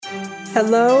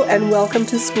Hello and welcome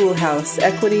to Schoolhouse,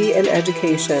 Equity in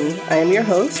Education. I am your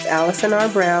host, Allison R.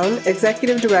 Brown,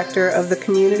 Executive Director of the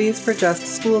Communities for Just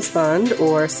Schools Fund,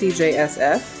 or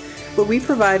CJSF, where we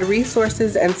provide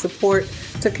resources and support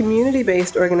to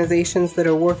community-based organizations that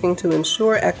are working to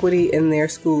ensure equity in their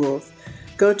schools.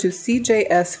 Go to cjsfund.org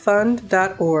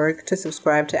to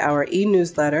subscribe to our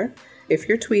e-newsletter. If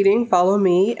you're tweeting, follow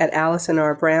me at Allison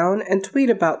R. Brown and tweet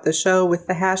about the show with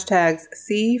the hashtags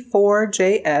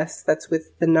C4JS, that's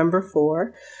with the number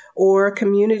 4, or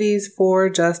Communities for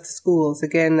Just Schools,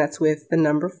 again, that's with the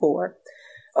number 4.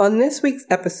 On this week's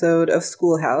episode of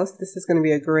Schoolhouse, this is going to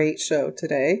be a great show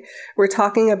today, we're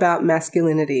talking about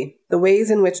masculinity, the ways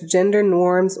in which gender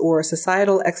norms or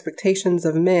societal expectations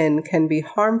of men can be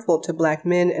harmful to Black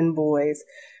men and boys.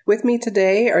 With me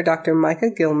today are Dr. Micah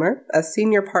Gilmer, a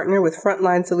senior partner with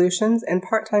Frontline Solutions and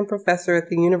part-time professor at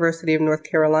the University of North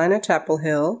Carolina, Chapel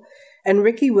Hill, and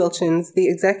Ricky Wilchins, the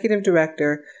executive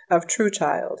director of True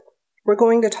Child. We're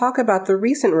going to talk about the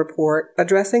recent report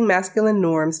addressing masculine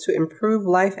norms to improve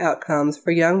life outcomes for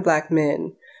young Black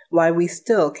men, Why We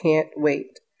Still Can't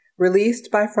Wait, released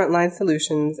by Frontline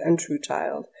Solutions and True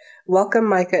Child. Welcome,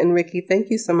 Micah and Ricky. Thank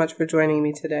you so much for joining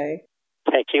me today.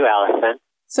 Thank you, Allison.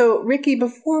 So, Ricky,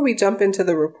 before we jump into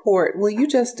the report, will you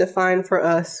just define for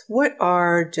us what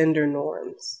are gender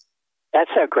norms?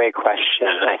 That's a great question.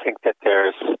 I think that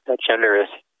gender is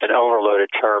an overloaded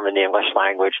term in the English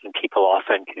language, and people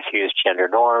often confuse gender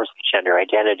norms, gender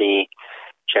identity,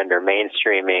 gender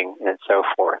mainstreaming, and so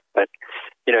forth. But,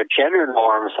 gender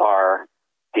norms are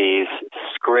these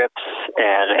scripts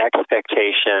and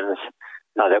expectations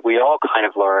that we all kind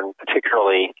of learn,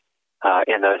 particularly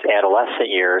in those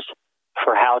adolescent years,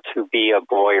 for how to be a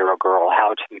boy or a girl,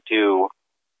 how to do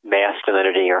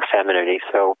masculinity or femininity.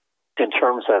 So in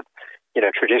terms of,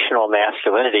 traditional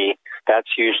masculinity,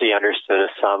 that's usually understood as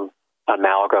some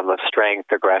amalgam of strength,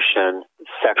 aggression,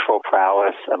 sexual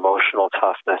prowess, emotional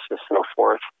toughness, and so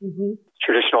forth. Mm-hmm.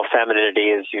 Traditional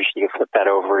femininity is usually, you flip that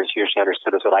over, is usually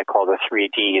understood as what I call the 3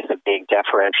 Ds of being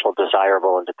deferential,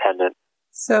 desirable, and dependent.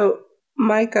 So,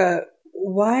 Micah,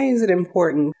 why is it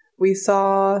important? We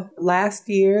saw last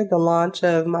year the launch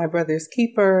of My Brother's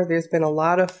Keeper. There's been a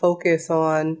lot of focus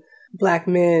on Black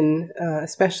men,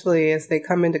 especially as they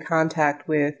come into contact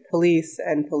with police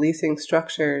and policing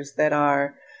structures that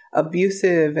are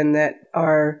abusive and that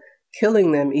are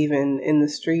killing them even in the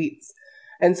streets.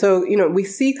 And so, we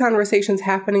see conversations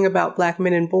happening about Black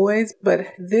men and boys,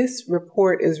 but this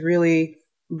report is really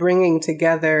bringing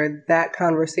together that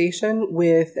conversation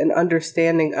with an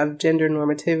understanding of gender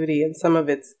normativity and some of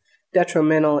its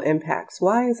detrimental impacts.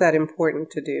 Why is that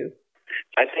important to do?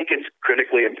 I think it's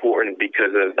critically important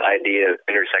because of the idea of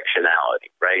intersectionality,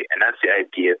 right? And that's the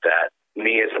idea that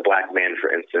me as a Black man,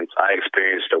 for instance, I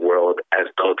experienced a world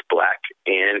as both Black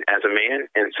and as a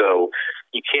man. And so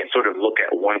you can't sort of look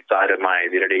at one side of my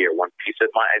identity or one piece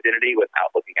of my identity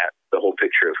without looking at the whole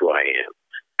picture of who I am.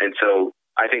 And so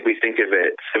I think we think of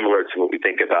it similar to what we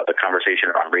think about the conversation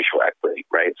around racial equity,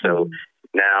 right? So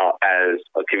now, as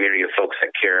a community of folks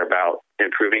that care about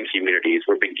improving communities,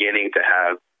 we're beginning to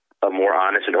have a more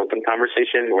honest and open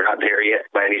conversation. We're not there yet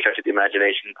by any stretch of the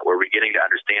imagination, but we're beginning to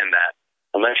understand that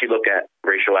unless you look at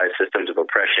racialized systems of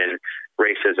oppression,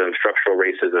 racism, structural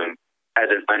racism,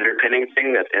 as an underpinning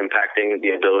thing that's impacting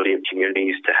the ability of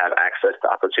communities to have access to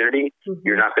opportunity,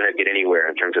 you're not going to get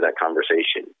anywhere in terms of that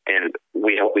conversation. And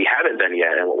we haven't done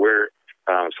yet, and what we're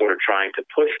sort of trying to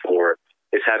push for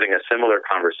is having a similar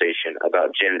conversation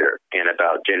about gender and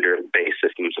about gender-based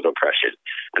systems of oppression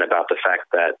and about the fact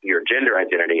that your gender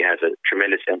identity has a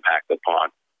tremendous impact upon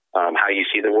how you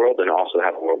see the world and also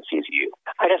how the world sees you.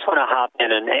 I just want to hop in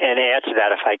and add to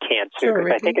that if I can, too,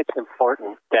 because I think it's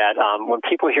important that when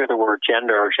people hear the word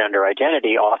gender or gender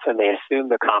identity, often they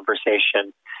assume the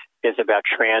conversation is about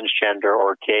transgender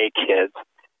or gay kids.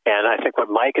 And I think what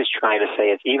Mike is trying to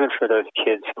say is even for those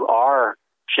kids who are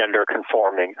gender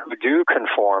conforming, who do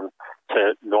conform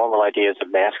to normal ideas of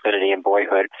masculinity and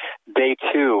boyhood, they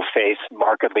too face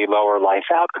markedly lower life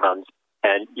outcomes.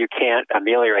 And you can't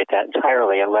ameliorate that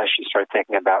entirely unless you start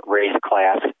thinking about race,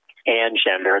 class, and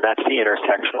gender. That's the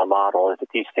intersectional model, is that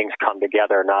these things come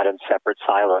together, not in separate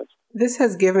silos. This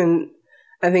has given,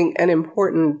 I think, an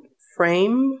important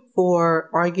frame for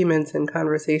arguments and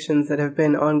conversations that have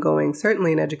been ongoing,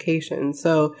 certainly in education.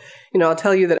 So, I'll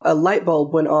tell you that a light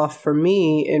bulb went off for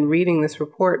me in reading this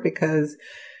report because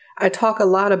I talk a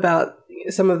lot about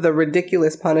some of the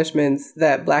ridiculous punishments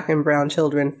that Black and brown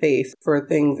children face for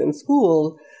things in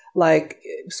school, like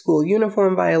school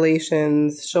uniform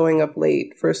violations, showing up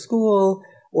late for school,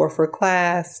 or for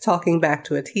class, talking back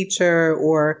to a teacher,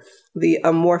 or the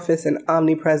amorphous and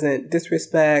omnipresent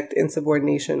disrespect,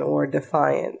 insubordination, or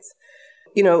defiance.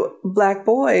 You know, Black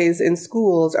boys in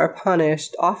schools are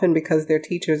punished often because their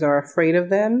teachers are afraid of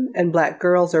them, and Black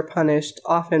girls are punished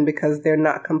often because they're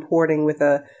not comporting with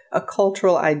a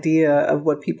cultural idea of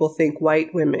what people think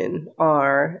white women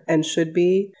are and should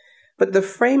be. But the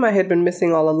frame I had been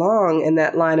missing all along in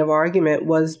that line of argument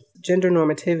was gender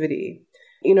normativity.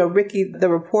 You know, Ricky, the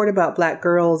report about Black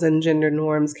girls and gender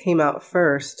norms came out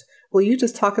first. Will you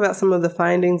just talk about some of the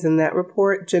findings in that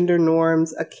report, Gender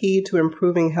Norms, a Key to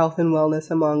Improving Health and Wellness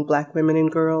Among Black Women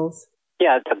and Girls?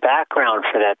 Yeah, the background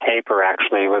for that paper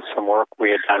actually was some work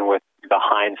we had done with the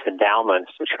Heinz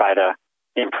Endowments to try to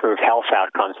improve health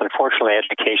outcomes. Unfortunately,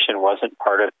 education wasn't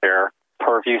part of their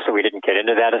purview, so we didn't get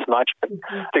into that as much. But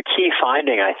the key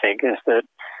finding, I think, is that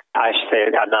I should say,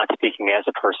 I'm not speaking as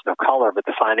a person of color, but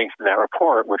the finding from that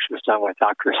report, which was done with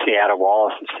Dr. Seatta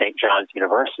Wallace of St. John's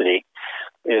University,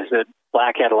 is that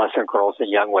Black adolescent girls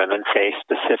and young women face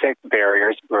specific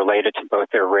barriers related to both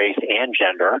their race and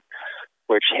gender,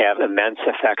 which have immense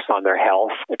effects on their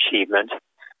health, achievement,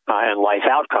 and life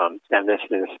outcomes. And this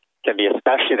can be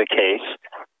especially the case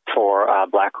for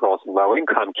Black girls in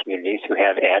low-income communities who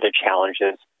have added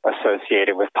challenges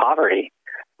associated with poverty.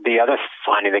 The other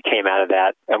finding that came out of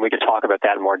that, and we could talk about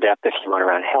that in more depth if you want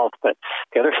around health, but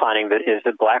the other finding that is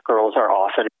that Black girls are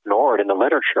often ignored in the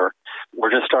literature.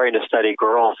 We're just starting to study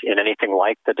girls in anything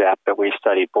like the depth that we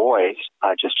study boys,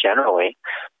 just generally.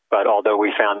 But although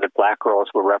we found that Black girls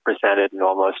were represented in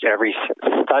almost every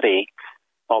study,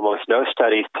 almost no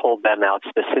studies pulled them out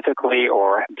specifically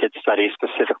or did studies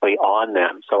specifically on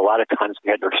them. So a lot of times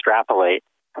we had to extrapolate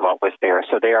what was there.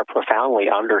 So they are profoundly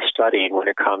understudied when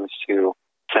it comes to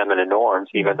feminine norms,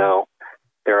 even though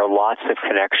there are lots of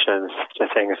connections to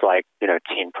things like, you know,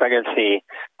 teen pregnancy,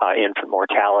 infant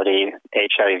mortality,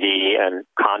 HIV, and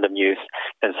condom use,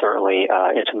 and certainly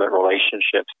intimate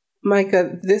relationships.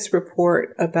 Micah, this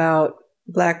report about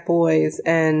Black boys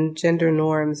and gender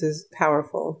norms is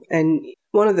powerful. And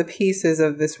one of the pieces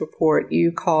of this report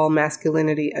you call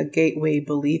masculinity a gateway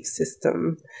belief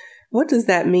system. What does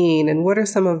that mean, and what are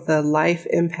some of the life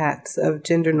impacts of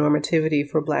gender normativity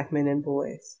for Black men and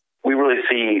boys? We really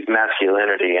see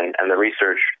masculinity, and the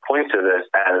research points to this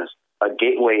as a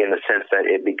gateway in the sense that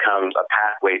it becomes a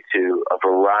pathway to a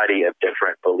variety of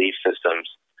different belief systems,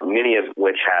 many of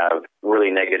which have really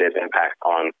negative impact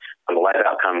on the life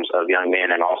outcomes of young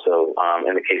men, and also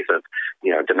in the case of,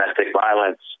 you know, domestic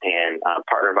violence and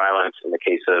partner violence, in the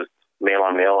case of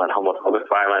male-on-male and homophobic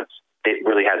violence. It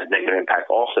really has a negative impact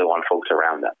also on folks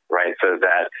around them, right? So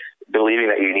that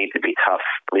believing that you need to be tough,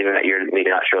 believing that you need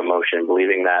to not show emotion,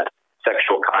 believing that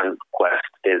sexual conquest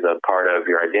is a part of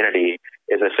your identity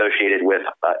is associated with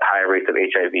higher rates of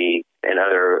HIV and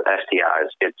other STIs.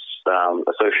 It's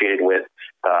associated with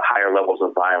higher levels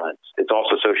of violence. It's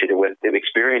also associated with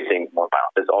experiencing more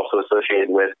violence. It's also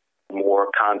associated with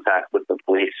more contact with the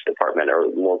police department or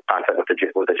more contact with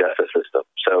the justice system.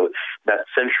 So that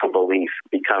central belief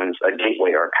becomes a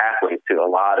gateway or a pathway to a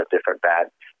lot of different bad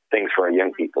things for our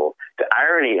young people. The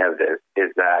irony of this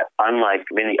is that unlike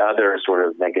many other sort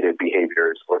of negative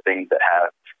behaviors or things that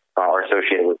are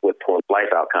associated with poor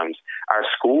life outcomes, our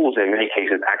schools in many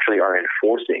cases actually are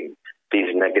enforcing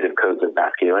these negative codes of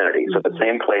masculinity. So the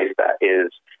same place that is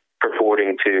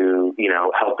purporting to, you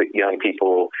know, help young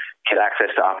people get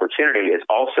access to opportunity is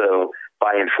also,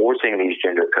 by enforcing these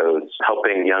gender codes,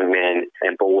 helping young men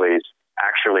and boys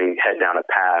actually head down a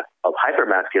path of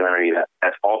hypermasculinity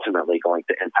that's ultimately going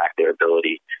to impact their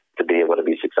ability to be able to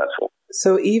be successful.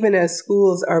 So even as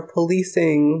schools are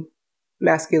policing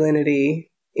masculinity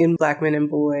in Black men and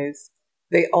boys,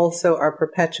 they also are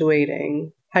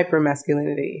perpetuating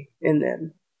hypermasculinity in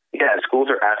them. Yeah, schools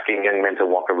are asking young men to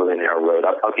walk a really narrow road.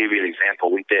 I'll give you an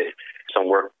example. We did some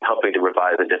work helping to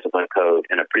revise the discipline code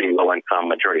in a pretty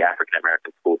low-income, majority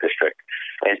African-American school district.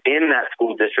 And in that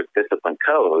school district discipline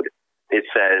code, it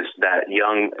says that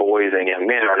young boys and young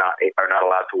men are not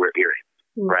allowed to wear earrings,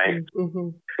 right?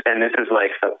 Mm-hmm. And this is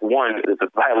like, one, it's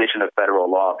a violation of federal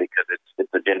law because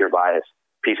it's a gender bias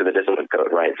piece of the discipline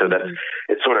code, right? So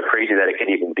it's sort of crazy that it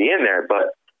could even be in there.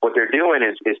 But what they're doing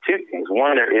is two things.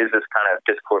 One, there is this kind of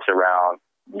discourse around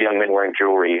young men wearing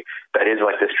jewelry that is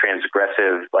like this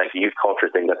transgressive, like youth culture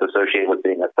thing that's associated with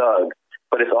being a thug,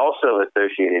 but it's also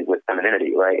associated with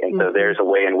femininity, right? And so there's a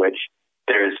way in which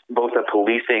there's both a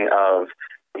policing of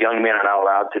young men are not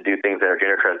allowed to do things that are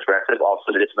gender transgressive.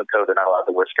 Also, the discipline code, they're not allowed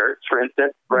to wear skirts, for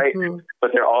instance, right?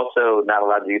 But they're also not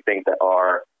allowed to do things that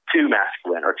are too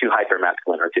masculine or too hyper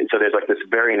masculine. So there's like this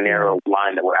very narrow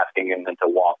line that we're asking them to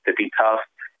walk, to be tough,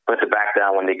 but to back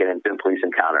down when they get into a police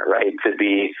encounter, right? To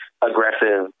be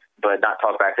aggressive, but not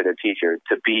talk back to their teacher,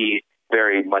 to be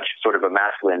very much sort of a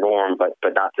masculine norm, but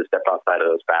not to step outside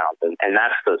of those bounds. And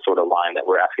that's the sort of line that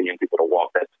we're asking young people to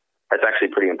walk that's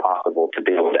actually pretty impossible to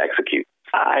be able to execute.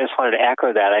 I just wanted to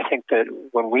echo that. I think that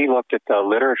when we looked at the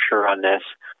literature on this,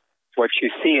 what you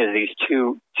see is these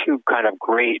two kind of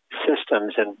great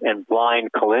systems in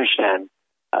blind collision.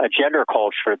 A gender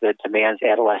culture that demands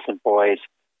adolescent boys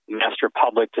master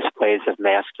public displays of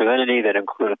masculinity that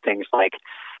include things like,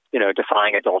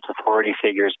 defying adult authority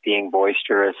figures, being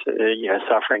boisterous,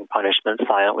 suffering punishment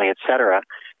silently, etc.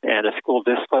 And a school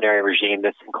disciplinary regime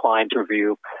that's inclined to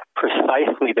view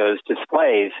precisely those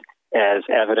displays as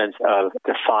evidence of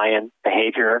defiant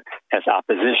behavior, as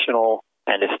oppositional,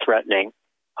 and as threatening,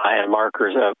 and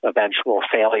markers of eventual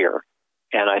failure.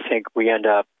 And I think we end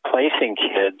up placing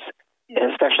kids,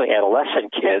 especially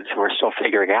adolescent kids who are still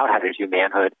figuring out how to do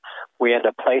manhood, we end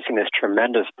up placing this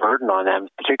tremendous burden on them,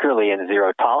 particularly in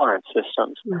zero-tolerance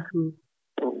systems,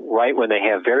 right when they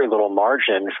have very little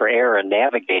margin for error in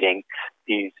navigating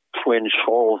these twin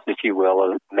shoals, if you will,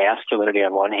 of masculinity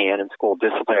on one hand and school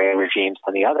disciplinary regimes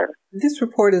on the other. This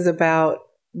report is about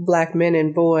Black men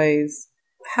and boys.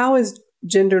 How is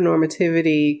gender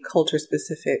normativity culture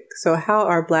specific? So how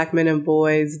are Black men and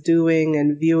boys doing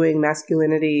and viewing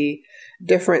masculinity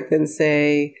different than,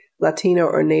 say, Latino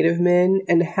or Native men?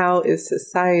 And how is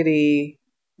society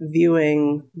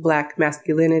viewing Black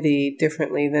masculinity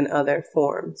differently than other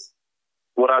forms?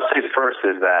 What I'll say first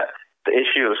is that the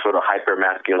issue of sort of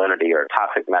hyper-masculinity or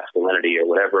toxic masculinity or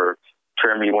whatever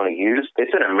term you want to use,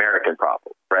 it's an American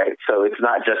problem, right? So it's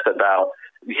not just about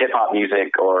hip-hop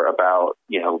music or about,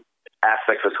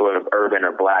 aspects of sort of urban or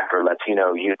Black or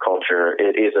Latino youth culture.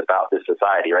 It is about this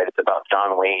society, right? It's about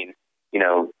John Wayne,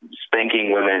 spanking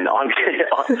women on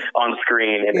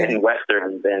screen and in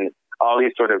Westerns and all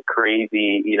these sort of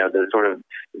crazy, the sort of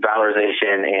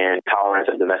valorization and tolerance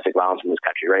of domestic violence in this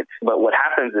country, right? But what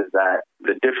happens is that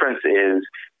the difference is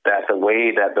that the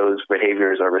way that those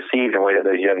behaviors are received and the way that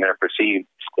those young men are perceived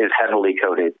is heavily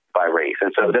coded by race. And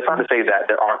so that's not to say that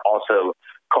there aren't also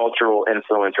cultural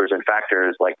influencers and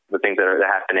factors like the things that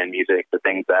happen in music, the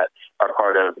things that are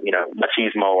part of,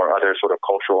 machismo or other sort of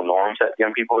cultural norms that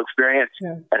young people experience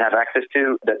and have access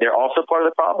to, that they're also part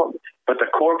of the problem. But the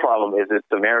core problem is this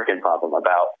American problem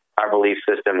about our belief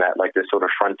system that like this sort of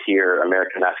frontier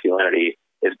American masculinity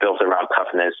is built around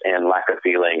toughness and lack of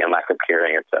feeling and lack of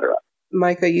caring, et cetera.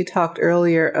 Micah, you talked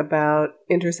earlier about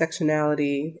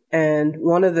intersectionality, and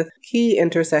one of the key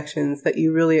intersections that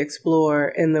you really explore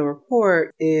in the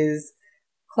report is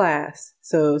class,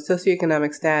 so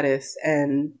socioeconomic status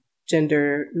and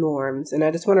gender norms. And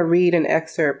I just want to read an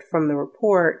excerpt from the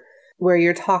report where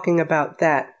you're talking about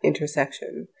that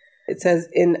intersection. It says,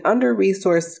 in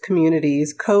under-resourced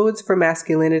communities, codes for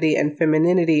masculinity and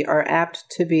femininity are apt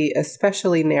to be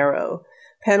especially narrow.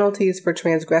 Penalties for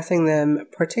transgressing them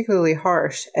particularly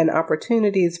harsh, and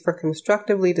opportunities for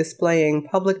constructively displaying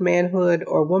public manhood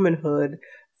or womanhood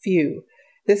few.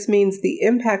 This means the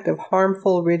impact of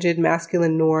harmful, rigid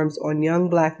masculine norms on young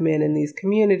Black men in these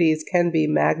communities can be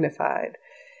magnified.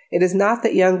 It is not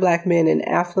that young Black men in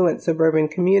affluent suburban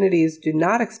communities do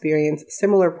not experience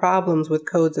similar problems with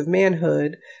codes of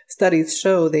manhood. Studies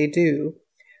show they do.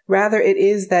 Rather, it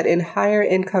is that in higher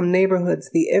income neighborhoods,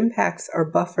 the impacts are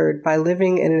buffered by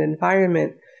living in an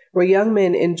environment where young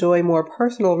men enjoy more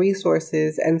personal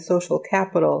resources and social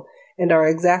capital and are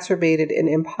exacerbated in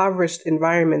impoverished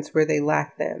environments where they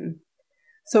lack them.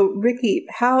 So, Ricky,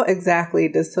 how exactly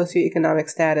does socioeconomic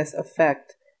status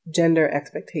affect gender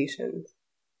expectations?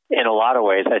 In a lot of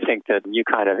ways, I think that you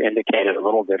kind of indicated a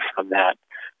little bit from that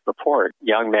report.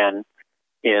 Young men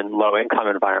in low-income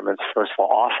environments, first of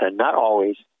all, often, not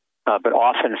always, but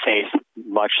often face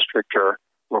much stricter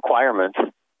requirements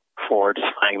for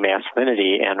displaying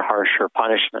masculinity and harsher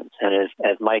punishments. And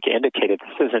as Mike indicated,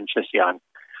 this isn't just young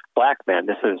Black men.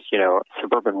 This is,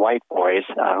 suburban white boys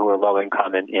who are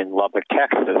low-income in Lubbock,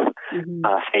 Texas,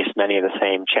 face many of the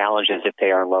same challenges if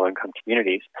they are in low-income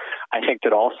communities. I think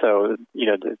that also,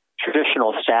 the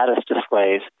traditional status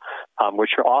displays,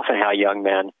 which are often how young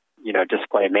men,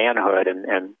 display manhood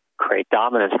and create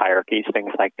dominance hierarchies,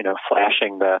 things like,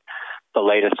 flashing the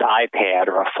latest iPad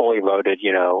or a fully loaded,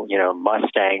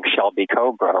 Mustang Shelby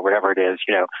Cobra or whatever it is.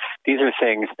 These are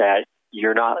things that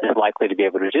you're not as likely to be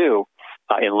able to do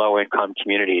in low-income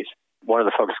communities. One of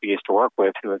the folks we used to work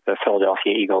with, who was the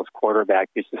Philadelphia Eagles quarterback,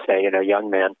 used to say, young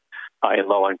men in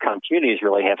low-income communities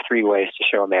really have three ways to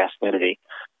show masculinity.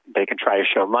 They can try to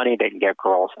show money, they can get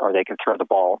girls, or they can throw the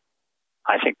ball.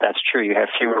 I think that's true. You have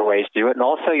fewer ways to do it, and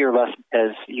also you're less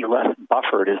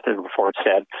buffered, as the report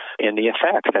said, in the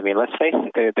effects. I mean, let's face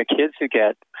it, the kids who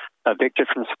get evicted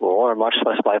from school are much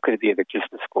less likely to be evicted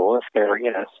from school if they're,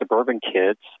 suburban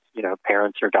kids,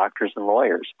 parents are doctors and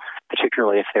lawyers,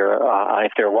 particularly if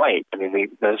they're white. I mean,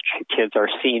 those kids are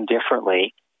seen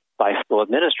differently by school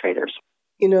administrators.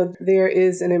 There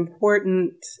is an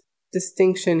important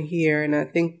distinction here, and I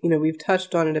think, we've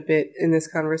touched on it a bit in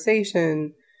this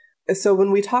conversation. So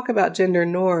when we talk about gender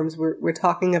norms, we're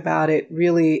talking about it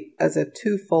really as a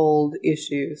twofold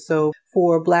issue. So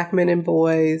for Black men and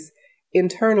boys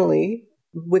internally,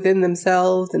 within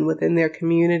themselves and within their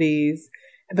communities,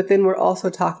 but then we're also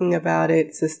talking about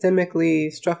it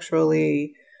systemically,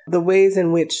 structurally, the ways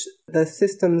in which the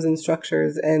systems and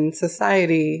structures and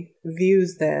society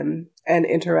views them and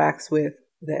interacts with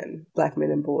them, Black men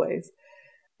and boys.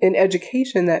 In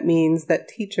education, that means that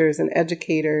teachers and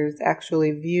educators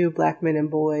actually view Black men and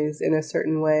boys in a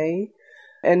certain way.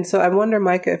 And so I wonder,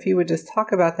 Micah, if you would just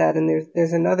talk about that. And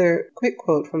there's another quick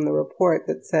quote from the report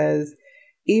that says,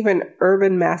 even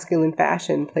urban masculine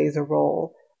fashion plays a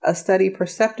role. A study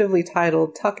perceptively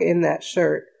titled Tuck in That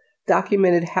Shirt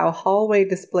documented how hallway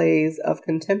displays of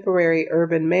contemporary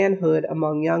urban manhood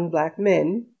among young Black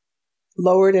men,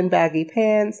 lowered in baggy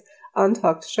pants,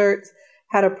 untucked shirts,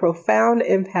 had a profound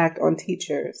impact on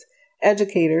teachers.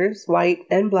 Educators, white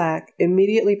and Black,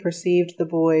 immediately perceived the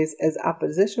boys as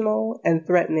oppositional and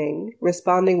threatening,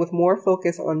 responding with more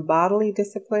focus on bodily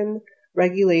discipline,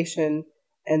 regulation,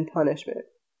 and punishment.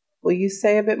 Will you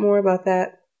say a bit more about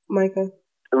that, Micah?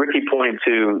 Ricky pointed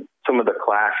to some of the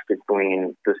clash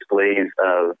between displays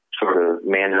of sort of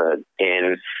manhood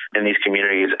in these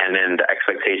communities and then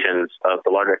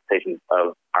the larger expectations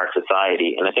of our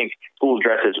society. And I think school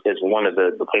dress is one of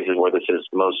the places where this is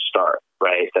most stark,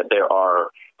 right? That there are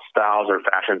styles or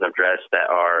fashions of dress that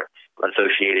are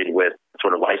associated with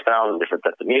sort of lifestyles and different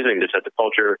sets of music, different sets of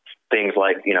culture, things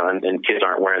like, and kids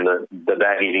aren't wearing the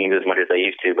baggy jeans as much as they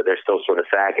used to, but they're still sort of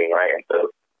sagging, right? And so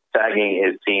sagging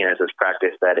is seen as this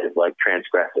practice that is like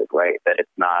transgressive, right? That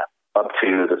it's not up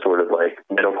to the sort of like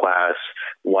middle class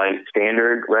white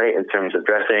standard, right? In terms of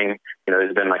dressing,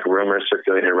 there's been like rumors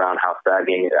circulated around how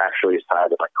sagging actually is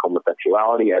tied to like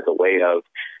homosexuality as a way of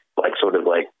like sort of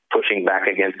like pushing back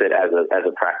against it as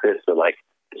a practice. So like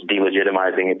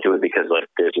delegitimizing it to it because like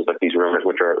there's just like these rumors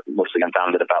which are mostly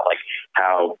unfounded about like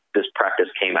how this practice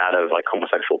came out of like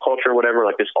homosexual culture or whatever.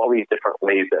 Like there's all these different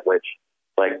ways that which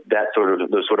like that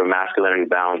those sort of masculinity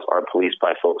bounds are policed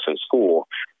by folks in school.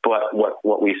 But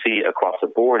what we see across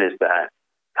the board is that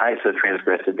types of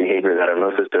transgressive behavior that are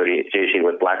most associated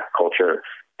with Black culture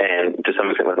and to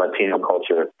some extent with Latino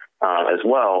culture as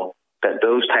well, that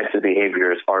those types of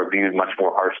behaviors are viewed much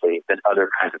more harshly than other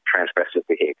kinds of transgressive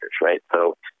behaviors, right?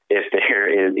 So if there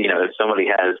is, if somebody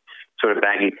has sort of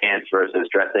baggy pants versus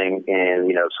dressing in,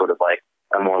 sort of like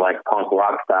a more like punk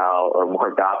rock style or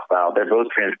more goth style, they're both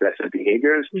transgressive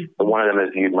behaviors, but one of them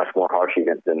is viewed much more harshly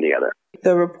than the other.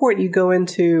 The report, you go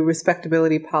into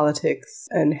respectability politics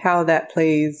and how that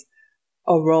plays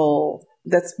a role.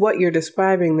 That's what you're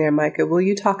describing there, Micah. Will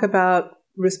you talk about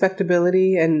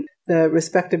respectability and the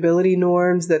respectability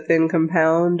norms that then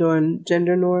compound on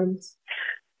gender norms?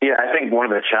 Yeah, I think one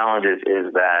of the challenges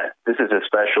is that this is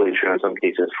especially true in some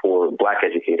cases for Black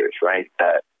educators, right?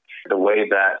 That the way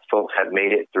that folks have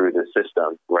made it through the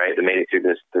system, right? They made it through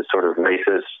this sort of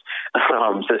racist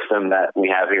system that we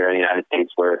have here in the United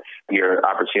States where your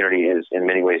opportunity is in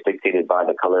many ways dictated by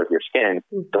the color of your skin.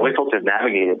 Mm-hmm. The way folks have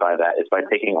navigated by that is by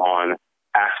taking on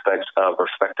aspects of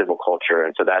respectable culture.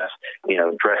 And so that's,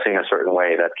 dressing a certain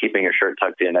way, that's keeping your shirt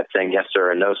tucked in, that's saying yes, sir,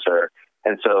 and no, sir.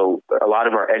 And so a lot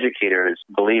of our educators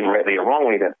believe rightly or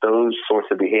wrongly that those sorts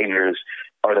of behaviors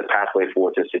are the pathway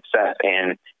forward to success.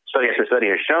 And study after study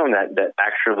has shown that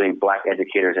actually Black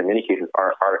educators in many cases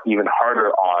are even harder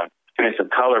on students of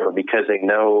color, but because they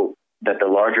know that the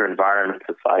larger environment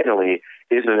societally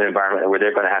is an environment where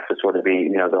they're going to have to sort of be,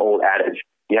 the old adage,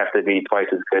 you have to be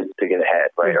twice as good to get ahead,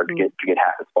 right? Mm-hmm. Or to get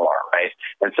half as far, right?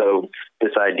 And so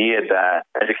this idea that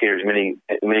educators many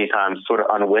times sort of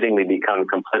unwittingly become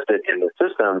complicit in the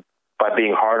system by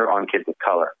being harder on kids of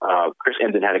color. Chris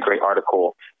Emdin had a great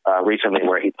article recently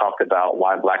where he talked about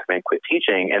why Black men quit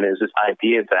teaching, and there's this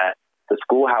idea that the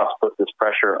schoolhouse puts this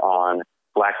pressure on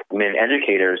Black men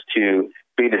educators to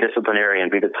be the disciplinarian,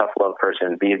 be the tough love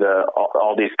person, be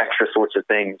all these extra sorts of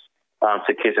things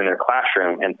to kids in their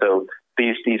classroom. And so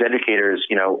these educators,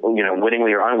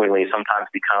 wittingly or unwittingly, sometimes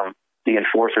become the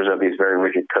enforcers of these very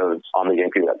rigid codes on the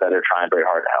young people that are trying very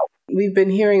hard to help. We've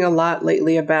been hearing a lot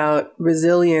lately about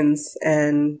resilience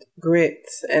and grit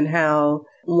and how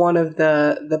one of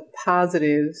the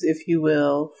positives, if you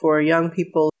will, for young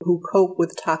people who cope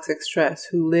with toxic stress,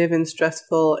 who live in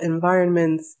stressful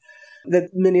environments,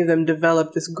 that many of them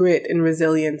develop this grit and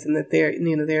resilience, and that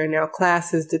there are now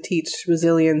classes to teach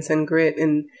resilience and grit,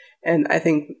 and I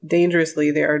think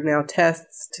dangerously there are now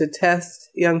tests to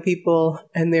test young people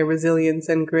and their resilience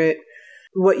and grit.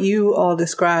 What you all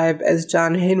describe as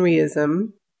John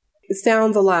Henryism, it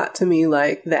sounds a lot to me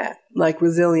like that, like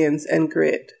resilience and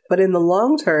grit. But in the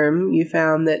long term, you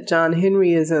found that John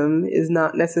Henryism is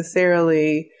not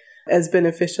necessarily as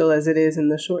beneficial as it is in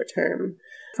the short term.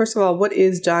 First of all, what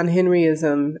is John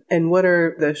Henryism, and what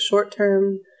are the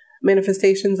short-term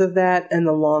manifestations of that and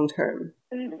the long-term?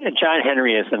 John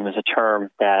Henryism is a term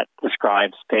that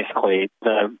describes basically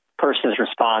the person's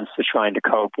response to trying to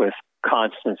cope with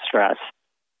constant stress.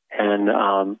 And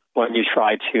when you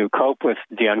try to cope with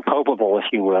the uncopable, if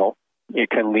you will, it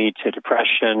can lead to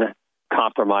depression,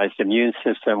 compromised immune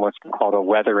system, what's called a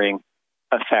weathering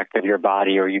effect of your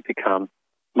body, or you become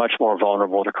much more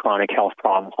vulnerable to chronic health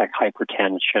problems like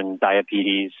hypertension,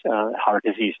 diabetes, heart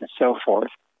disease, and so forth.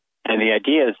 And the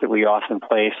idea is that we often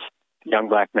place young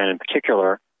Black men in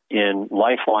particular in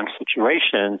lifelong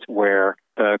situations where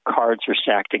the cards are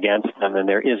stacked against them and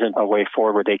there isn't a way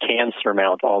forward where they can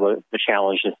surmount all the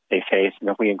challenges they face. And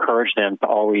if we encourage them to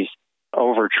always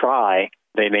over-try,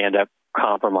 they may end up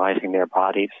compromising their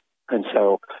bodies. And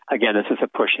so, again, this is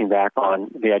a pushing back on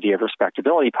the idea of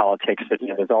respectability politics, that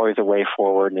there's always a way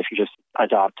forward. And if you just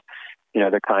adopt,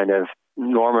 the kind of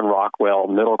Norman Rockwell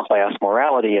middle-class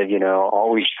morality of,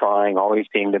 always trying, always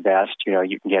being the best,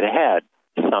 you can get ahead.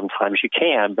 Sometimes you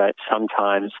can, but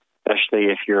sometimes, especially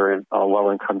if you're in a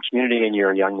low-income community and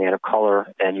you're a young man of color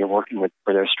and you're working with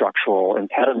where there's structural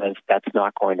impediments, that's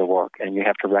not going to work. And you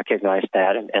have to recognize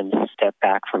that and step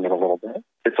back from it a little bit.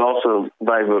 It's also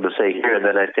valuable to say here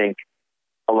that I think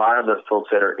a lot of the folks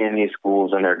that are in these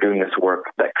schools and are doing this work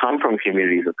that come from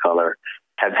communities of color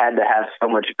have had to have so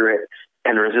much grit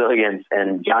and resilience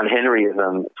and John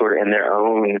Henryism sort of in their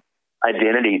own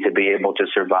identity to be able to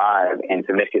survive and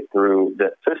to make it through the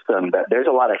system, that there's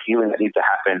a lot of healing that needs to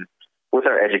happen with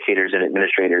our educators and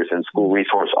administrators and school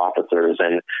resource officers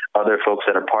and other folks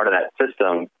that are part of that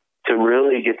system to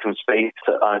really get some space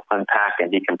to unpack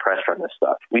and decompress from this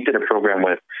stuff. We did a program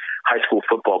with high school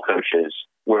football coaches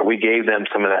where we gave them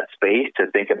some of that space to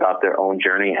think about their own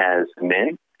journey as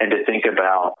men and to think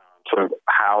about sort of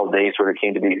how they sort of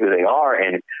came to be who they are.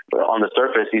 And on the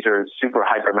surface, these are super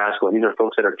hyper masculine. These are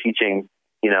folks that are teaching,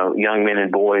 young men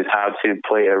and boys how to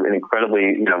play an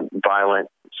incredibly, violent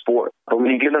sport. But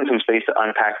when you give them some space to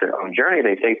unpack their own journey,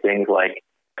 they say things like,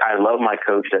 I love my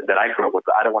coach that I grew up with,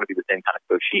 but I don't want to be the same kind of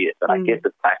coach he is. But I get the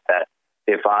fact that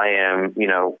if I am,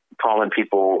 calling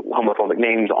people homophobic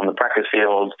names on the practice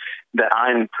field, that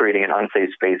I'm creating an unsafe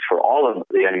space for all of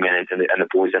the young men and the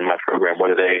boys in my program,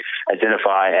 whether they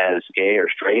identify as gay or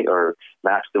straight or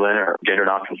masculine or gender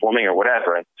nonconforming or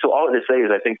whatever. And so all of this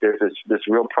is, I think there's this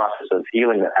real process of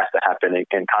healing that has to happen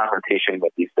in confrontation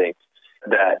with these things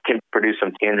that can produce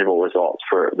some tangible results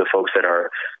for the folks that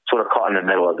are sort of caught in the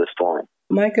middle of the storm.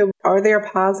 Micah, are there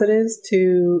positives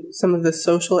to some of the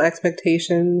social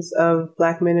expectations of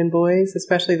Black men and boys,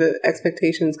 especially the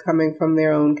expectations coming from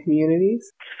their own communities?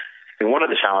 And one of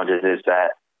the challenges is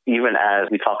that even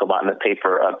as we talk about in the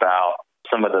paper about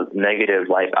some of the negative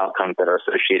life outcomes that are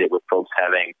associated with folks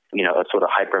having, a sort of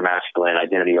hyper-masculine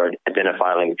identity or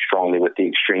identifying strongly with the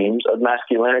extremes of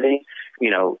masculinity,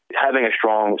 having a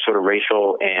strong sort of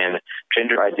racial and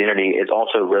gender identity is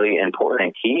also really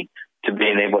important and key to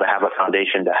being able to have a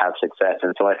foundation to have success.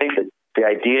 And so I think that the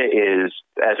idea is,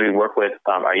 as we work with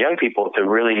our young people, to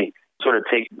really sort of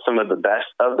take some of the best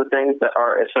of the things that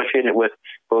are associated with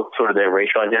both sort of their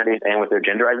racial identities and with their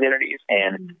gender identities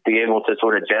and be able to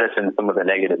sort of jettison some of the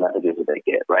negative messages that they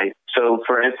get, right? So,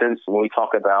 for instance, when we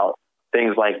talk about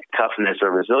things like toughness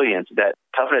or resilience, that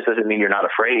toughness doesn't mean you're not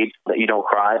afraid, that you don't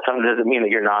cry. Toughness doesn't mean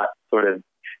that you're not sort of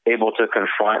able to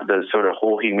confront the sort of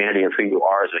whole humanity of who you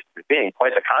are as a human being.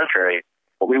 Quite the contrary.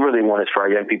 What we really want is for our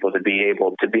young people to be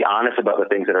able to be honest about the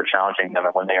things that are challenging them,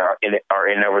 and when they are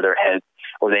in over their heads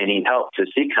or they need help, to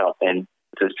seek help and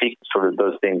to seek sort of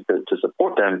those things to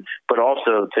support them, but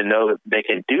also to know that they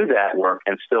can do that work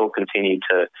and still continue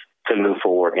to move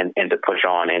forward and to push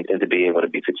on and to be able to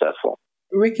be successful.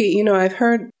 Ricky, I've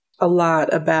heard a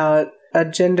lot about a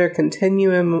gender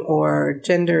continuum or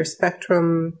gender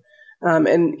spectrum.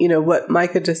 And what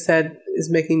Micah just said is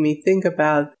making me think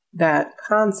about that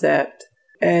concept.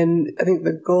 And I think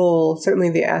the goal, certainly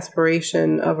the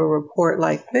aspiration of a report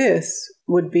like this,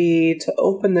 would be to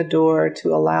open the door to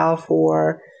allow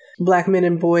for Black men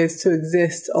and boys to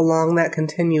exist along that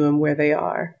continuum where they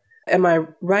are. Am I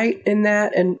right in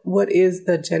that? And what is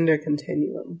the gender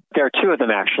continuum? There are two of them,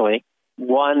 actually.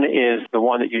 One is the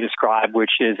one that you described,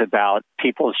 which is about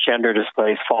people's gender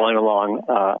displays falling along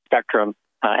a spectrum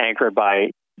anchored by,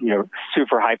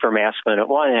 super hyper masculine at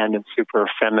one end and super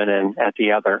feminine at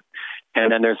the other.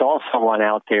 And then there's also one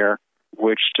out there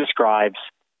which describes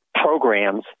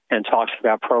programs and talks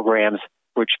about programs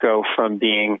which go from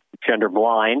being gender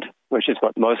blind, which is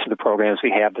what most of the programs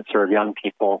we have that serve young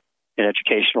people in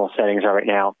educational settings are right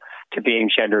now, to being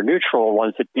gender neutral,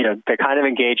 ones that, they kind of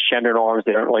engage gender norms.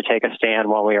 They don't really take a stand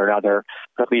one way or another,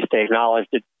 but at least they acknowledge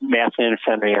that masculine and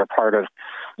feminine are part of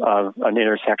an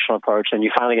intersectional approach. And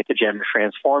you finally get the gender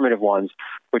transformative ones,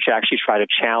 which actually try to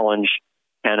challenge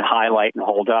and highlight and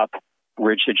hold up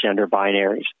rigid gender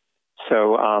binaries.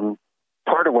 So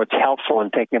part of what's helpful in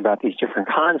thinking about these different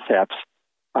concepts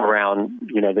around,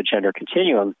 the gender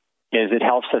continuum is it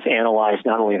helps us analyze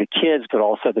not only the kids, but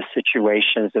also the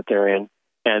situations that they're in.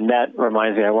 And that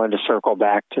reminds me, I wanted to circle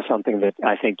back to something that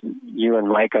I think you and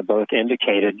Micah both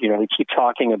indicated. We keep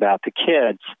talking about the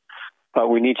kids, but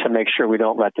we need to make sure we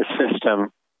don't let the system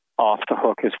off the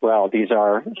hook as well. These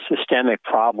are systemic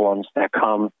problems that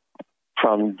come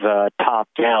from the top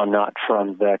down, not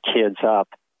from the kids up.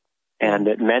 And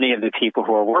that many of the people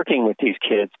who are working with these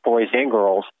kids, boys and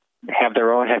girls, have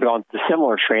gone through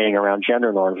similar training around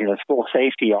gender norms. School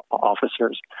safety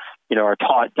officers, are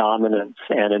taught dominance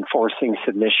and enforcing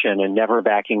submission and never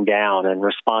backing down and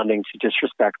responding to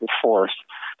disrespect with force.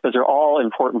 Those are all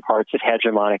important parts of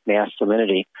hegemonic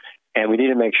masculinity. And we need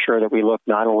to make sure that we look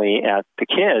not only at the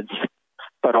kids,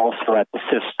 but also at the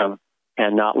system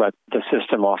and not let the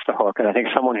system off the hook. And I think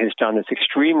someone who's done this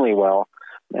extremely well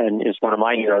and is one of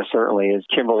my heroes certainly is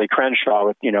Kimberly Crenshaw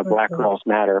with, Black Girls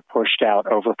Matter, pushed out,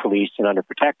 over-policed, and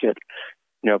underprotected,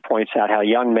 points out how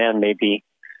young men may be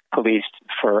policed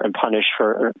for and punished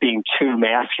for being too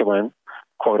masculine,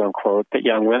 quote unquote, but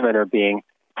young women are being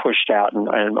pushed out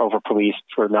and over-policed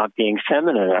for not being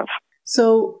feminine enough.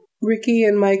 So, Ricky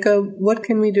and Micah, what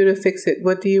can we do to fix it?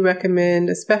 What do you recommend,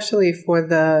 especially for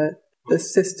the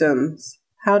systems?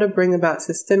 How to bring about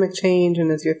systemic change, and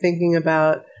as you're thinking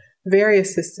about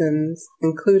various systems,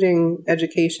 including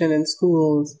education and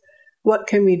schools, what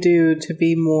can we do to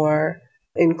be more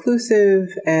inclusive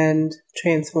and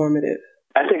transformative?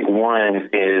 I think one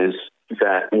is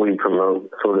that we promote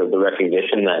sort of the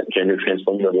recognition that gender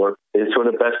transformative work is sort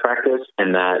of best practice,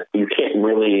 and that you can't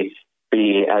really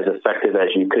be as effective as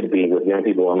you could be with young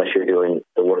people unless you're doing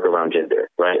the work around gender,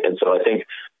 right? And so I think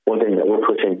one thing that we're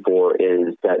pushing for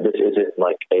is that this isn't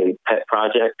like a pet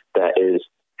project that is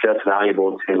just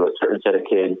valuable to a certain set of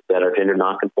kids that are gender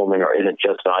nonconforming, or isn't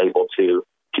just valuable to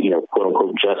quote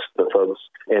unquote, just the folks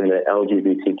in the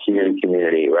LGBTQ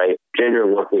community, right? Gender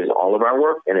work is all of our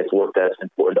work, and it's work that's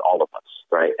important to all of us,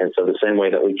 right? And so the same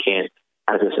way that we can't,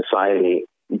 as a society,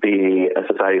 be a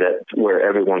society where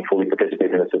everyone fully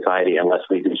participates in the society unless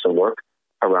we do some work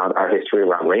around our history,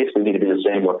 around race, we need to do the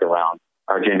same work around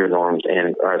our gender norms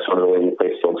and sort of the way we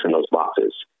place folks in those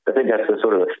boxes. I think that's the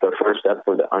first step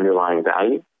for the underlying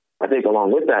value. I think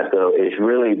along with that, though, is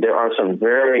really there are some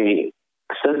very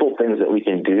simple things that we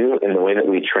can do in the way that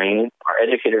we train our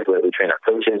educators, the way we train our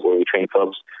coaches, the way we train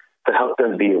folks to help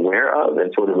them be aware of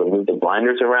and sort of remove the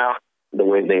blinders around the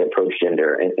way they approach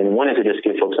gender. And one is to just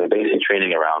give folks some basic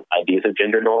training around ideas of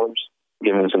gender norms,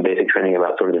 give them some basic training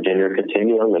about sort of the gender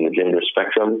continuum and the gender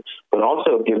spectrum, but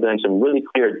also give them some really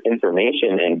clear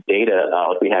information and data,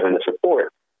 like we have in this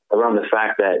report, around the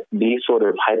fact that these sort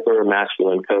of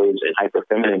hyper-masculine codes and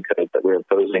hyper-feminine codes that we're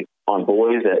imposing on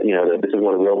boys, that, that this is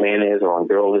what a real man is, or on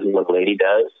girls, this is what a lady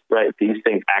does, right? These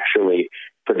things actually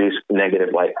produce negative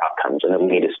life outcomes, and then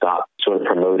we need to stop sort of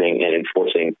promoting and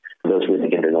enforcing those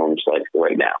rigid gender norms like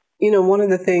right now. One of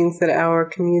the things that our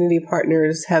community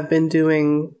partners have been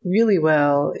doing really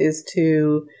well is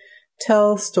to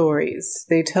tell stories.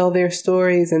 They tell their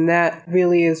stories, and that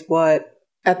really is what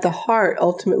at the heart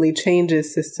ultimately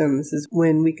changes systems, is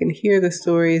when we can hear the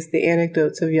stories, the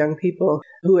anecdotes of young people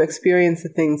who experience the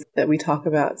things that we talk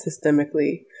about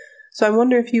systemically. So I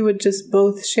wonder if you would just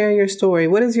both share your story.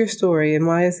 What is your story, and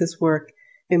why is this work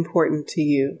important to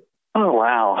you? Oh,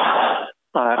 wow.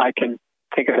 I can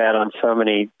think of that on so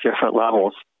many different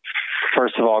levels.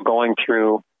 First of all, going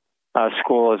through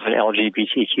school as an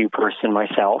LGBTQ person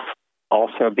myself,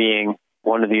 also being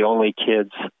one of the only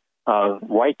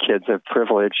white kids of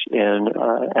privilege in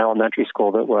elementary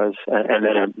school that was, and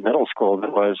then in middle school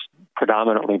that was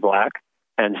predominantly Black.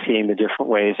 and seeing the different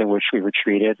ways in which we were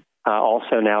treated.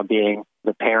 Also now being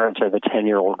the parent of a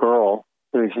 10-year-old girl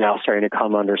who's now starting to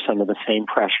come under some of the same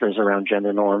pressures around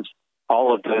gender norms.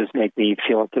 All of those make me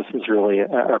feel that this is really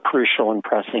a crucial and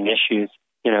pressing issues.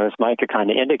 As Micah kind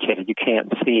of indicated, you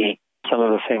can't see some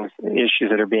of the issues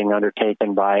that are being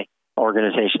undertaken by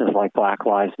organizations like Black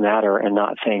Lives Matter and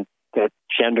not think that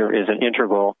gender is an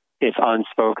integral, it's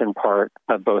unspoken part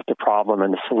of both the problem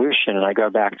and the solution. And I go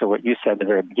back to what you said at the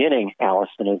very beginning,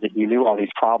 Allison, is that you knew all these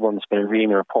problems, but in reading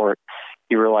the report,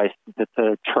 you realized that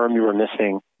the term you were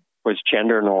missing was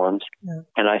gender norms. Yeah.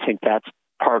 And I think that's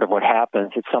part of what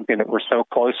happens. It's something that we're so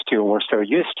close to and we're so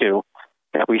used to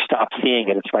that we stop seeing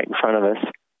it. It's right in front of us.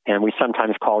 And we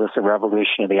sometimes call this a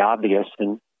revolution of the obvious.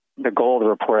 And the goal of the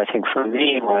report, I think, for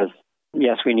me was,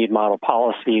 yes, we need model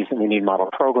policies and we need model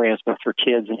programs, both for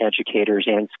kids and educators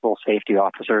and school safety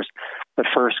officers. But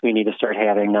first, we need to start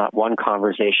having not one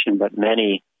conversation, but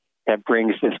many that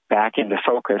brings this back into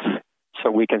focus so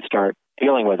we can start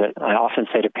dealing with it. I often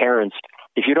say to parents,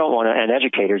 if you don't want to, and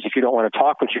educators, if you don't want to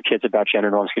talk with your kids about gender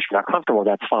norms because you're not comfortable,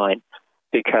 that's fine.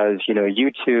 Because,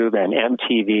 YouTube and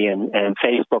MTV and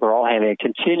Facebook are all having a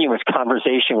continuous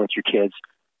conversation with your kids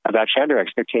about gender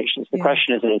expectations. The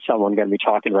question isn't, is someone going to be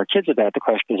talking to our kids about it? The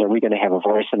question is, are we going to have a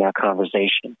voice in that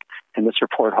conversation? And this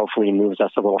report hopefully moves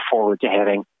us a little forward to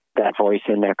having that voice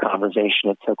in that conversation.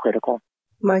 It's so critical.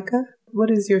 Micah, what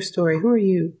is your story? Who are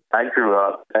you? I grew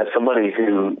up as somebody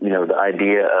who, the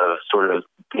idea of sort of,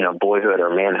 boyhood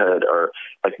or manhood or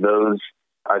like those,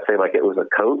 I'd say like it was a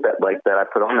coat that I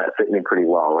put on that fit me pretty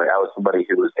well. Like I was somebody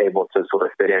who was able to sort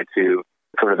of fit into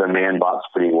sort of the man box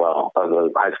pretty well. I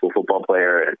was a high school football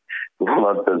player and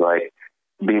loved to like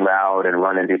be loud and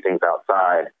run and do things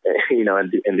outside,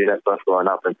 and do that stuff growing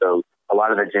up. And so a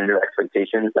lot of the gender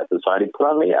expectations that society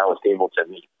put on me, I was able to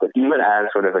meet. But even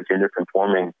as sort of a gender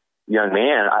conforming young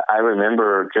man, I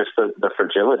remember just the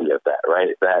fragility of that,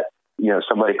 right? That,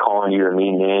 somebody calling you a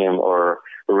mean name or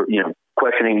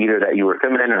questioning either that you were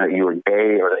feminine or that you were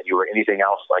gay or that you were anything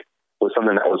else, like was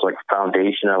something that was like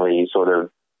foundationally sort of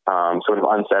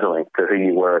unsettling to who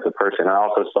you were as a person. I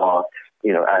also saw,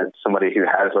 as somebody who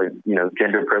has like,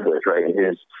 gender privilege, right,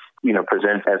 and is,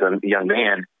 presents as a young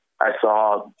man, I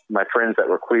saw my friends that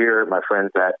were queer, my friends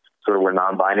that sort of were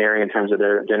non-binary in terms of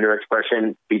their gender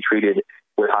expression be treated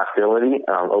with hostility,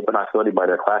 open hostility by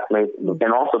their classmates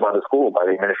and also by the school, by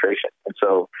the administration.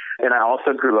 And I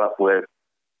also grew up with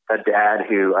a dad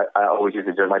who I always used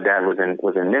to joke, my dad was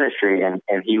in ministry and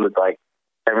he would like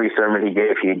every sermon he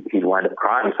gave, he'd wind up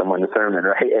crying somewhere in the sermon,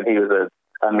 right? And he was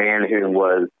a man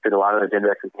who did a lot of the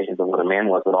gender expectations of what a man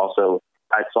was, but also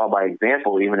I saw by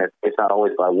example, even if it's not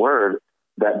always by word,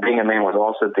 that being a man was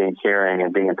also being caring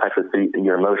and being in touch with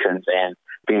your emotions and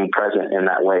being present in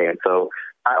that way. And so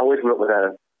I always grew up with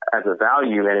that as a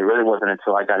value, and it really wasn't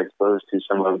until I got exposed to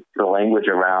some of the language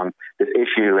around this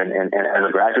issue and as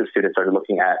a graduate student started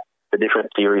looking at the different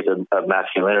theories of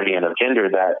masculinity and of gender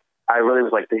that I really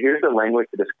was like, here's the language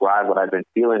to describe what I've been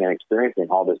feeling and experiencing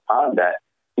all this time, that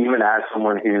even as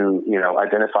someone who,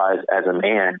 identifies as a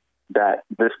man, that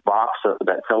this box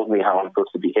that tells me how I'm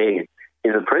supposed to behave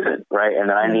is a prison, right? And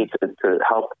that I need to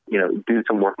help, do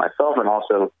some work myself and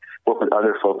also work with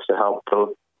other folks to help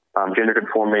both gender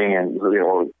conforming and,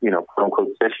 quote unquote,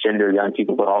 cisgender young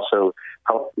people, but also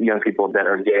help young people that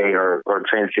are gay or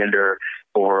transgender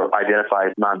or identify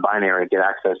as non-binary get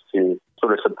access to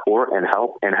sort of support and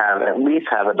help and at least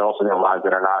have adults in their lives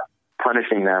that are not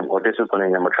punishing them or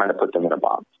disciplining them or trying to put them in a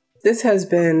box. This has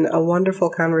been a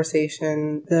wonderful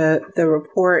conversation. The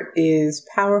report is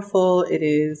powerful. It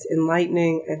is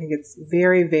enlightening. I think it's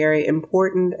very, very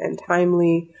important and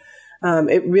timely.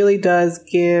 It really does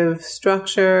give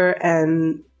structure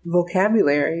and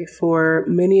vocabulary for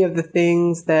many of the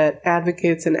things that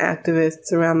advocates and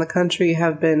activists around the country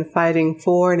have been fighting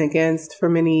for and against for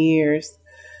many years.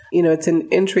 It's an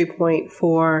entry point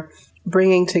for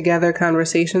bringing together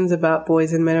conversations about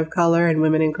boys and men of color and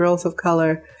women and girls of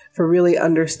color, for really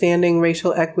understanding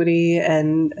racial equity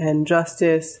and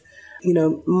justice.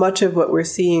 Much of what we're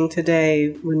seeing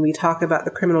today when we talk about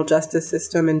the criminal justice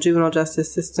system and juvenile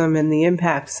justice system and the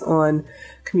impacts on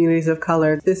communities of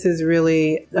color, this is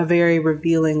really a very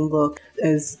revealing look.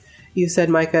 As you said,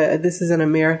 Micah, this is an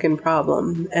American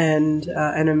problem and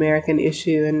an American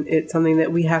issue, and it's something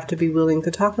that we have to be willing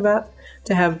to talk about,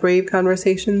 to have brave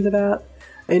conversations about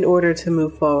in order to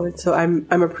move forward. So I'm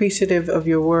appreciative of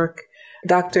your work.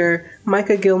 Dr.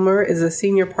 Micah Gilmer is a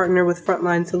senior partner with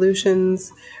Frontline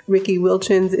Solutions. Ricky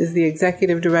Wilchins is the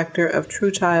executive director of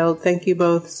True Child. Thank you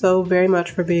both so very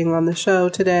much for being on the show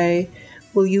today.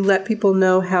 Will you let people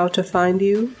know how to find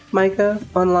you, Micah,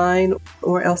 online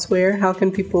or elsewhere? How can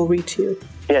people reach you?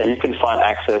 Yeah, you can find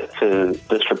access to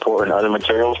this report and other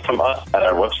materials from us at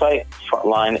our website,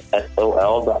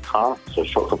 frontlinesol.com. So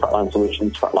short for Frontline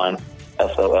Solutions,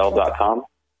 frontlinesol.com.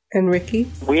 And Ricky?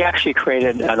 We actually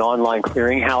created an online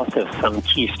clearinghouse of some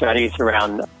key studies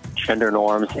around gender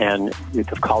norms and youth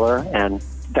of color. And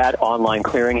that online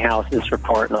clearinghouse, this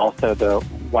report, and also the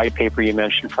white paper you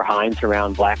mentioned for Heinz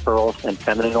around black girls and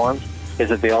feminine norms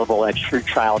is available at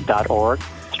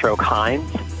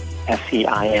truechild.org/Heinz,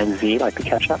 SEINZ, like the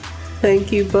ketchup.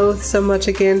 Thank you both so much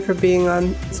again for being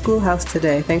on Schoolhouse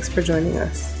today. Thanks for joining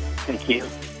us. Thank you.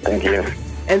 Thank you.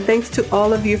 And thanks to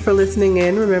all of you for listening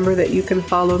in. Remember that you can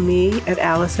follow me at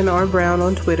Allison R. Brown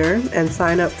on Twitter and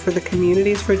sign up for the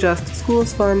Communities for Just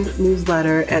Schools Fund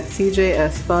newsletter at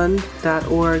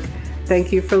cjsfund.org.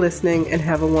 Thank you for listening and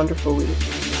have a wonderful week.